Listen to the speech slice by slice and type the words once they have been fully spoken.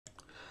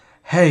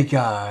Hey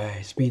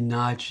guys, me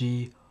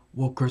Najee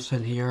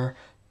Wilkerson here.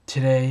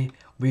 Today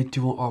we're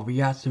doing a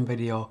reaction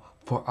video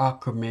for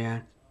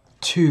Aquaman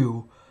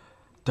 2,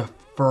 the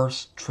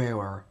first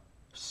trailer.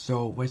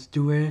 So let's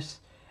do this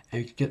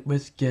and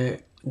let's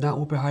get not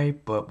over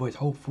hype, but let's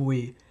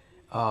hopefully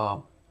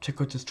check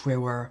out this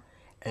trailer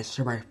and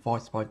share my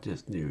thoughts about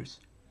this news.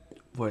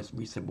 Was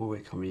recent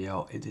movie coming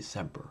out in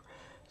December.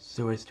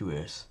 So let's do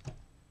this.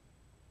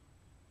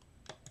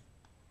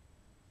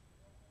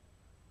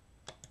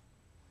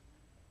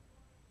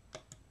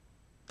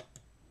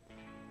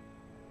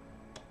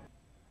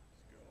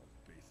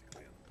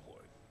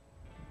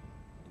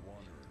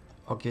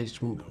 Okay,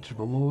 just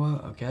one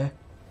more. Okay.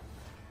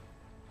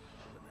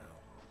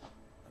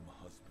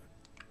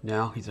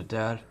 Now he's a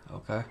dad.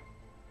 Okay.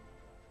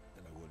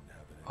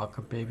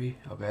 Aqua baby.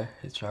 Okay,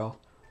 his child.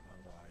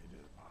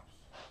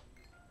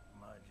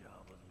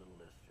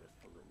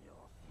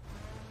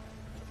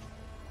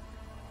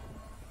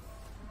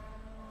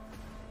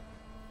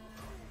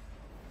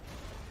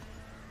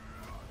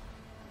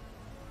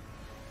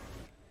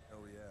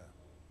 Oh yeah,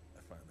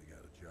 I finally got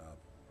a job.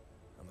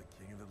 I'm the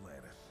king of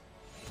Atlantis.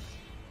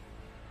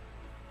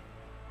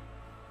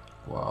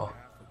 Wow.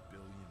 Half a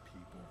billion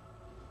people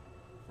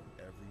from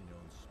every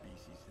known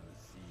species in the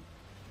sea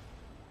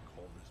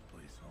call this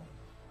place home.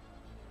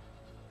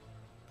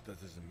 But that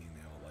doesn't mean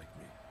they all like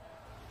me.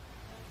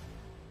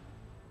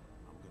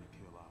 I'm gonna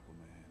kill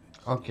Aquaman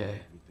and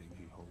Okay. everything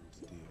he holds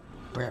dear.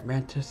 Brad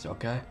Mantis.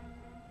 Okay.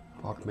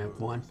 Aquaman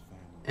 1.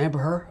 Amber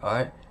Heard.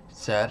 Alright.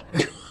 Sad. To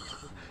ash.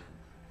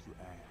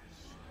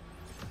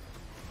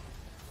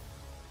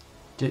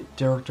 Did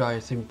Derek Dry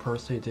sing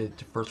personally did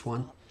the first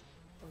one?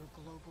 Or a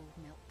global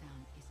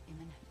meltdown is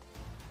imminent.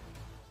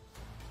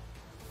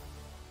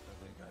 I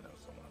think I know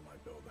someone I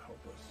might be able to help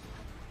us.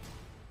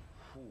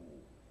 Ooh,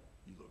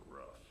 you look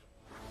rough.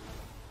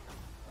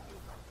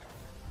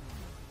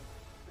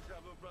 Good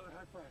job, little brother.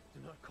 High five. Do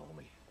not call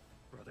me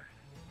brother.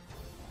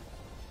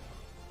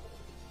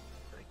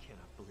 I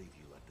cannot believe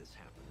you let this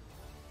happen.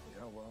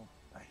 Yeah, well,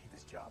 I hate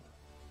this job.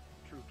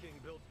 True king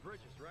builds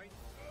bridges, right?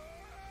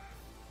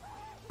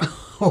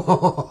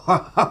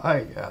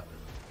 Yeah.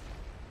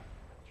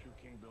 True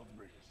king builds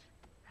bridges.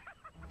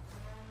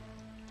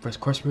 First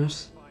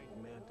Christmas. Find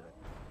Manta.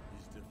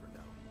 He's different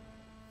now.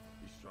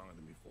 He's stronger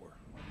than before.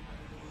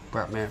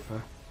 Brad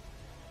Manford.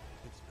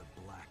 It's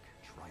the Black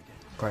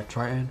Trident. Brad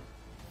Triton.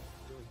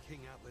 During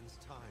King Atlan's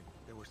time,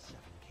 there were 7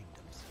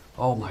 kingdoms.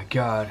 Oh my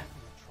god. And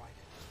the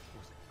Trident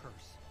was a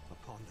curse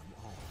upon them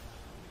all.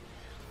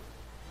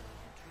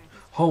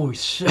 Holy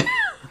shit.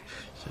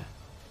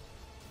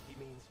 He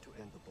means to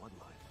end the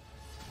bloodline.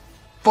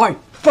 Fight!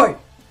 Fight!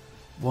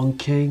 One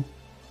King.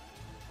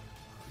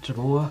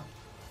 Jamoa.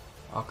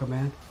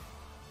 Aquaman.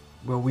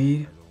 Will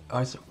we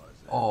us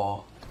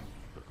all.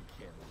 But we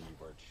can't leave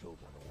our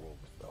children a world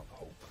without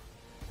hope.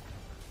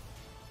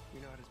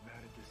 You're not as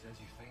bad at this as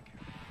you think.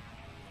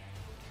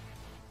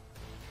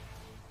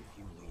 If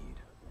you lead,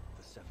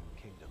 the 7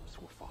 kingdoms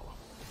will follow.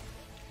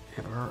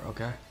 Amber Heard.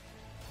 Okay.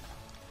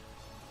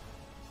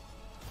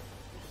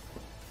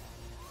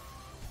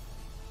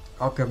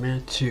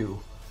 Aquaman 2,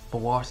 The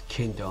Lost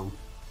Kingdom,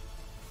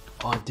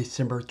 on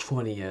December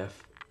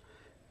 20th.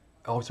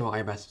 Also,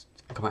 IMAX,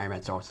 come on,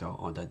 IMAX also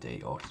on that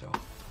date also.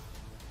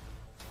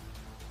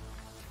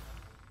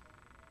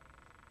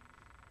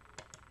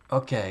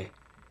 Okay,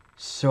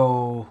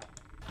 so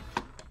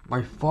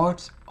my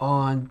thoughts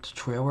on the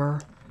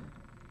trailer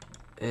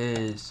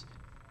is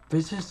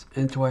this is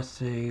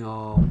interesting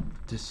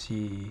to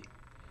see.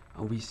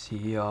 We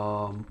see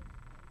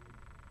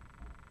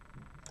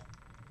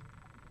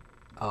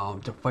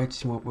the fight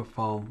scene with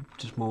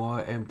just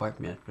Moa and Black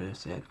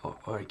Memphis and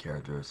other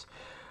characters.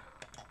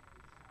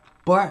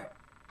 But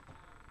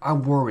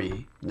I'm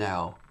worried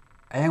now.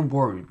 I am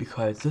worried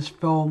because this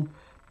film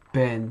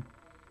been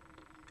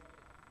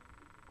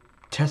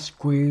test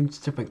screens,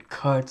 different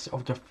cuts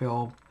of the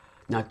film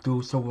not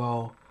do so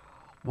well.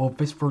 Will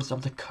this version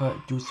of the cut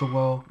do so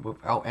well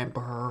without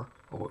Amber Heard?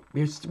 Or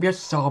there's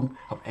some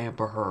of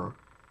Amber Heard.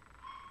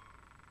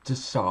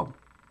 Just some.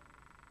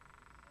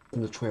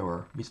 In the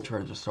trailer. These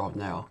trailers just saw it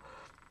now.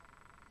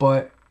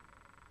 But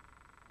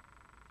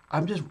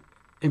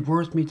it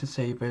worries me to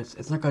say this.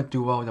 It's not gonna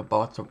do well in the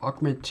box office.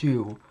 Aquaman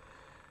 2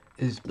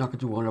 is not gonna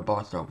do well in the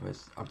box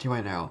office. I'm telling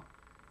you right now.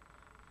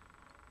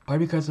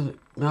 Probably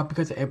not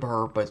because of Amber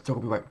Heard, but it's still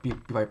gonna be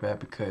right back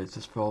because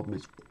this film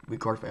is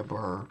regarded for Amber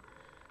Heard.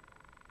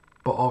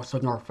 But also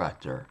another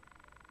factor.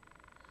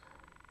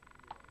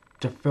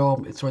 The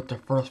film is like the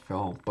first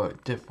film,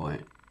 but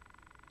different.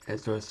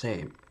 It's the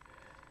same.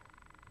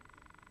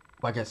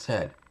 Like I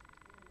said,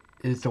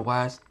 it is the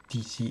last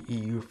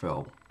DCEU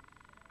film.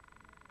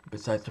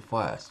 Besides the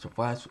Flash. The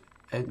Flash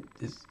is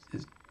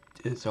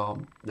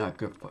not a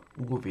good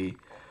movie,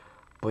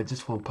 but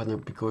this one probably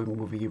not be a good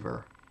movie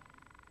either.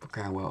 But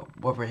kind of well,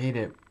 whatever hate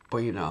it,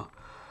 but you know.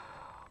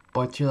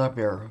 But you out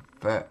there,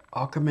 that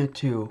Aquaman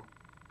 2.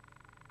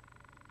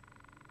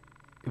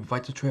 If you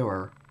like the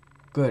trailer,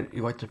 good. If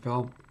you like the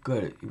film,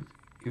 good.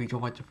 If you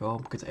don't like the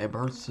film, because Amber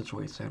Heard's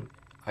situation,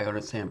 I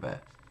understand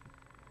that.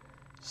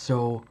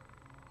 So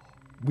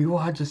we will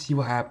have to see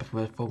what happens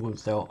when the film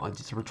comes out on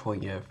December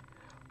 20th.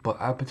 But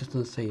I'm just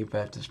gonna say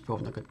that this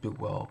film's not gonna do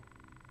well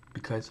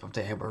because of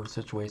the Amber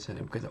situation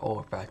and because of all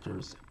the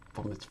factors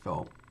from this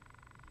film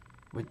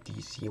with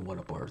DC and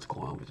Warner Brothers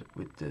going on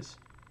with this,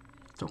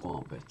 still going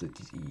on with the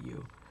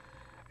DCEU.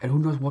 And who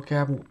knows what can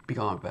happen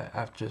beyond that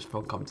after this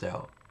film comes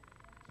out.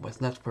 What's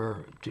next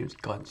for James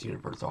Gunn's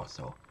universe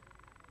also.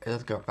 It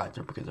does get a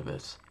factor because of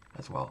this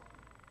as well.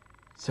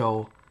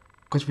 So,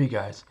 question for you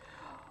guys.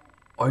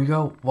 Are you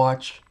gonna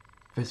watch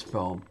this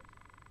film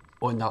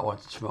or not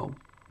watch this film?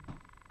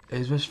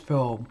 Is this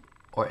film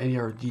or any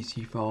other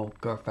DC film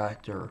gonna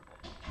factor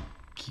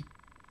keep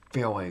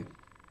failing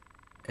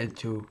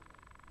into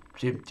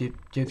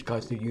James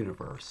Gunn's new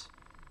universe?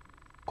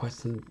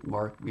 Question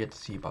mark, we have to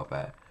see about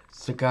that.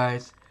 So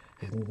guys,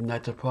 it's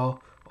NajeeTechPro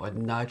or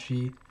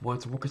Najee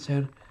once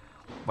Wilkerson.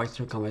 Like,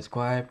 share, comment,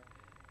 subscribe.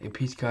 And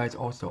peace guys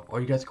also. Are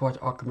you guys gonna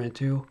watch Aquaman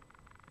 2?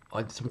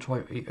 On December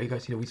 20th, are you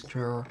guys see the recent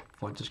trailer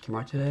for it just came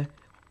out today?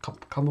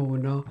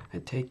 Comment below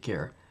and take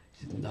care.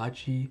 This is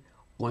Najee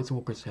once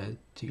Wilkerson.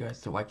 To you guys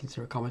to like,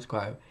 share, comment,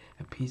 subscribe.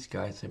 And peace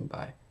guys and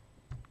bye.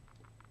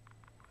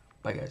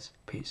 Bye guys.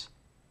 Peace.